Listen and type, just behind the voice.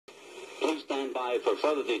Please stand by for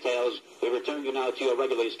further details. We return you now to your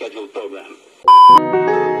regularly scheduled program.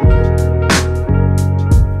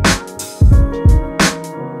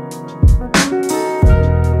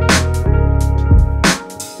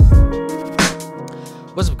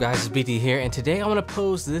 What's up guys, it's BT here, and today I want to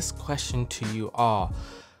pose this question to you all.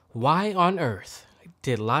 Why on earth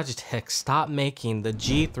did Logitech stop making the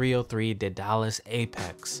G303 Daedalus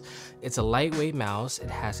Apex? It's a lightweight mouse, it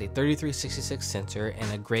has a 3366 sensor,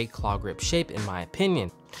 and a great claw grip shape in my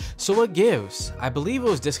opinion. So what gives? I believe it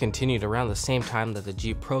was discontinued around the same time that the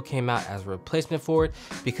G Pro came out as a replacement for it,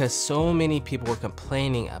 because so many people were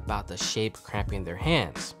complaining about the shape cramping their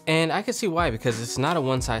hands. And I can see why, because it's not a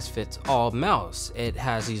one-size-fits-all mouse. It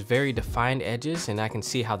has these very defined edges, and I can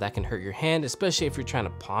see how that can hurt your hand, especially if you're trying to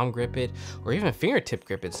palm grip it or even fingertip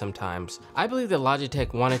grip it sometimes. I believe that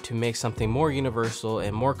Logitech wanted to make something more universal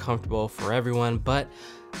and more comfortable for everyone, but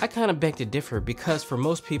I kind of beg to differ, because for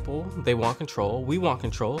most people, they want control. We want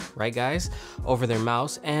control, right guys, over their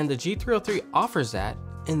mouse, and the G303 offers that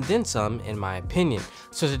and then some, in my opinion.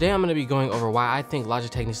 So today I'm going to be going over why I think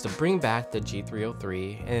Logitech needs to bring back the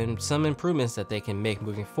G303 and some improvements that they can make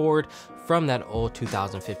moving forward from that old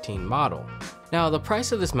 2015 model. Now the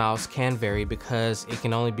price of this mouse can vary because it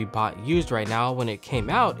can only be bought used right now. When it came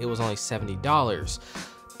out, it was only $70.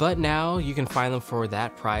 But now you can find them for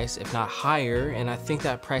that price, if not higher, and I think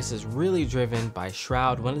that price is really driven by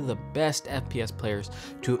Shroud, one of the best FPS players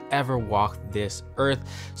to ever walk this earth.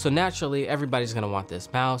 So naturally, everybody's gonna want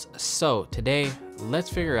this mouse. So today, let's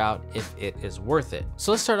figure out if it is worth it. So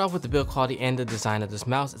let's start off with the build quality and the design of this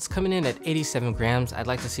mouse. It's coming in at 87 grams. I'd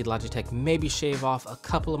like to see Logitech maybe shave off a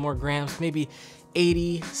couple of more grams, maybe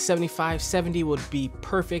 80, 75, 70 would be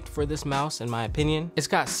perfect for this mouse in my opinion. It's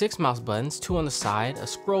got 6 mouse buttons, 2 on the side, a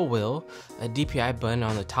scroll wheel, a DPI button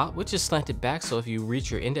on the top, which is slanted back, so if you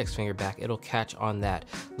reach your index finger back, it'll catch on that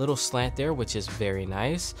little slant there, which is very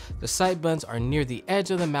nice. The side buttons are near the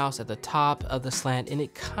edge of the mouse at the top of the slant, and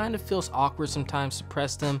it kind of feels awkward sometimes to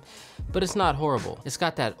press them, but it's not horrible. It's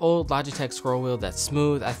got that old Logitech scroll wheel that's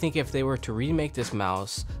smooth. I think if they were to remake this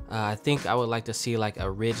mouse, I think I would like to see like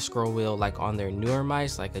a ridge scroll wheel like on their newer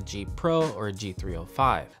mice, like a G Pro or a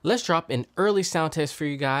G305. Let's drop an early sound test for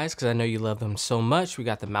you guys, because I know you love them so much. We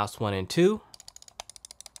got the mouse 1 and 2.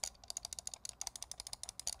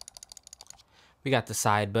 We got the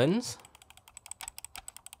side buttons.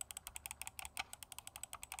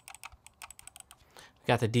 We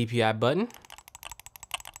got the DPI button.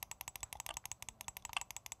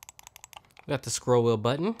 We got the scroll wheel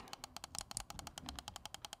button.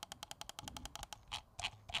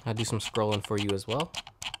 I'll do some scrolling for you as well.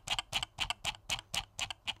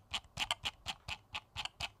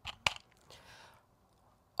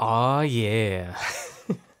 Oh yeah.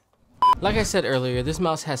 Like I said earlier, this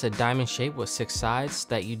mouse has a diamond shape with 6 sides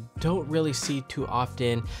that you don't really see too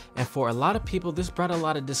often, and for a lot of people this brought a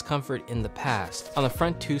lot of discomfort in the past. On the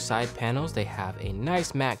front 2 side panels, they have a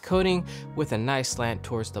nice matte coating with a nice slant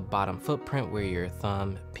towards the bottom footprint where your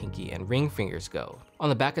thumb, pinky, and ring fingers go. On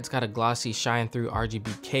the back, it's got a glossy shine through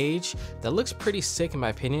RGB cage that looks pretty sick in my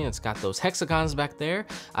opinion. It's got those hexagons back there.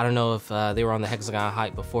 I don't know if they were on the hexagon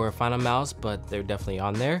height before Final Mouse, but they're definitely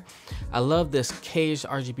on there. I love this caged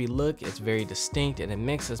RGB look. It's very distinct and it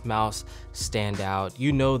makes this mouse stand out.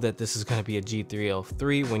 You know that this is gonna be a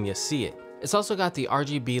G303 when you see it. It's also got the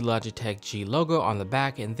RGB Logitech G logo on the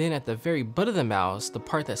back, and then at the very butt of the mouse, the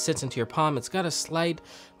part that sits into your palm, it's got a slight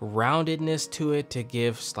roundedness to it to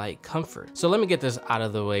give slight comfort. So let me get this out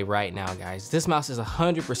of the way right now, guys. This mouse is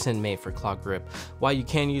 100% made for claw grip. While you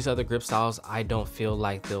can use other grip styles, I don't feel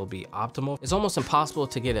like they'll be optimal. It's almost impossible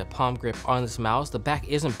to get a palm grip on this mouse. The back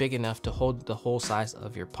isn't big enough to hold the whole size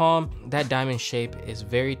of your palm. That diamond shape is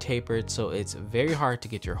very tapered, so it's very hard to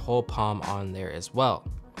get your whole palm on there as well.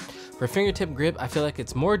 For fingertip grip, I feel like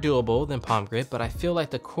it's more doable than palm grip, but I feel like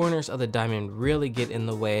the corners of the diamond really get in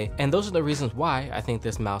the way, and those are the reasons why I think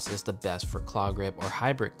this mouse is the best for claw grip or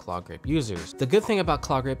hybrid claw grip users. The good thing about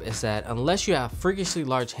claw grip is that unless you have freakishly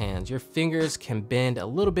large hands, your fingers can bend a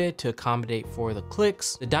little bit to accommodate for the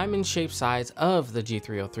clicks. The diamond shaped sides of the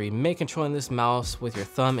G303 make controlling this mouse with your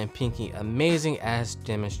thumb and pinky amazing, as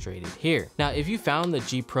demonstrated here. Now, if you found the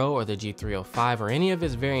G Pro or the G305 or any of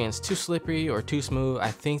its variants too slippery or too smooth, I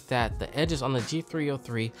think that the edges on the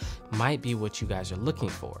G303 might be what you guys are looking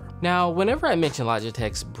for. Now, whenever I mention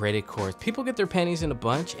Logitech's braided cords, people get their panties in a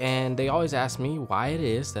bunch and they always ask me why it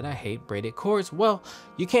is that I hate braided cords. Well,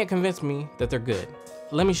 you can't convince me that they're good.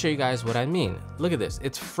 Let me show you guys what I mean. Look at this,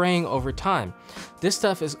 it's fraying over time. This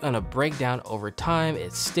stuff is gonna break down over time.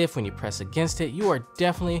 It's stiff when you press against it. You are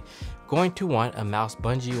definitely going to want a mouse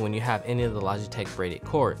bungee when you have any of the Logitech braided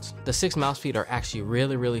cords. The 6 mouse feet are actually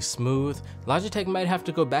really smooth. Logitech might have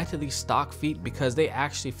to go back to these stock feet because they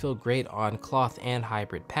actually feel great on cloth and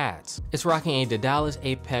hybrid pads. It's rocking a Daedalus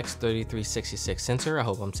Apex 3366 sensor, I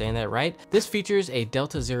hope I'm saying that right. This features a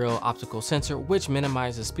Delta Zero optical sensor which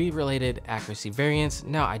minimizes speed related accuracy variance.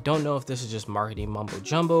 Now I don't know if this is just marketing mumbo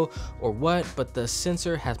jumbo or what, but the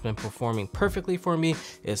sensor has been performing perfectly for me.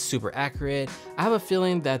 It's super accurate. I have a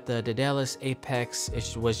feeling that the Daedalus Apex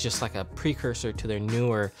was just like a precursor to their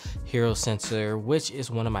newer Hero sensor, which is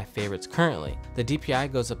one of my favorites currently. The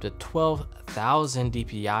DPI goes up to 12,000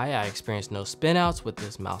 DPI. I experienced no spinouts with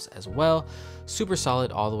this mouse as well. Super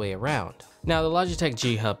solid all the way around. Now the Logitech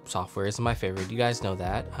G Hub software is my favorite, you guys know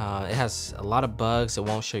that. It has a lot of bugs, it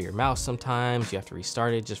won't show your mouse sometimes, you have to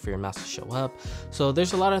restart it just for your mouse to show up. So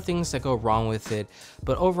there's a lot of things that go wrong with it,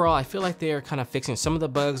 but overall I feel like they are kind of fixing some of the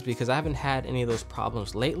bugs because I haven't had any of those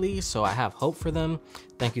problems lately, so I have hope for them.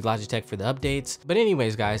 Thank you Logitech for the updates. But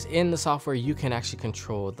anyways guys, in the software you can actually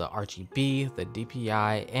control the RGB, the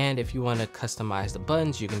DPI, and if you want to customize the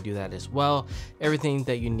buttons you can do that as well. Everything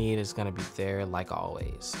that you need is going to be there like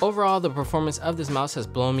always. Overall the performance of this mouse has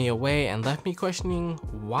blown me away and left me questioning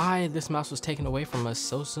why this mouse was taken away from us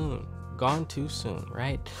so soon. Gone too soon,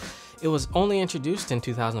 right? It was only introduced in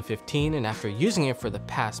 2015, and after using it for the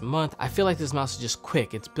past month, I feel like this mouse is just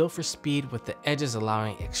quick. It's built for speed with the edges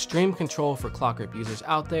allowing extreme control for claw grip users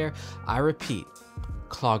out there. I repeat,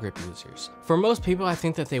 claw grip users. For most people, I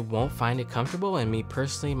think that they won't find it comfortable, and me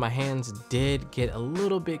personally, my hands did get a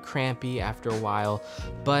little bit crampy after a while,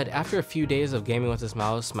 but after a few days of gaming with this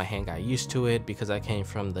mouse, my hand got used to it because I came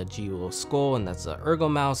from the G Skull, and that's an ergo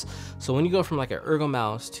mouse. So when you go from like an ergo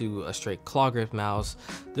mouse to a straight claw grip mouse,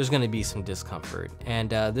 there's going to be some discomfort. And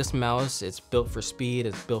this mouse, it's built for speed,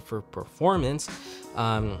 it's built for performance,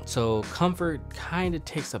 so comfort kind of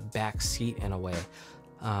takes a back seat in a way.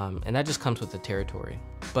 And that just comes with the territory.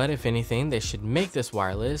 But if anything, they should make this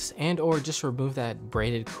wireless and or just remove that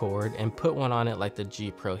braided cord and put one on it like the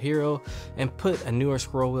G Pro Hero and put a newer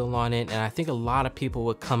scroll wheel on it, and I think a lot of people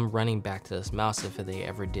would come running back to this mouse if they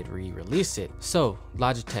ever did re-release it. So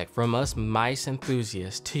Logitech, from us mice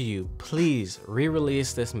enthusiasts to you, please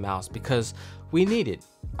re-release this mouse because we need it.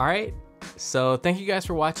 All right? So thank you guys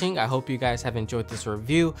for watching. I hope you guys have enjoyed this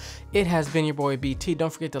review. It has been your boy BT.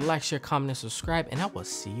 Don't forget to like, share, comment, and subscribe, and I will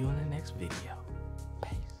see you in the next video.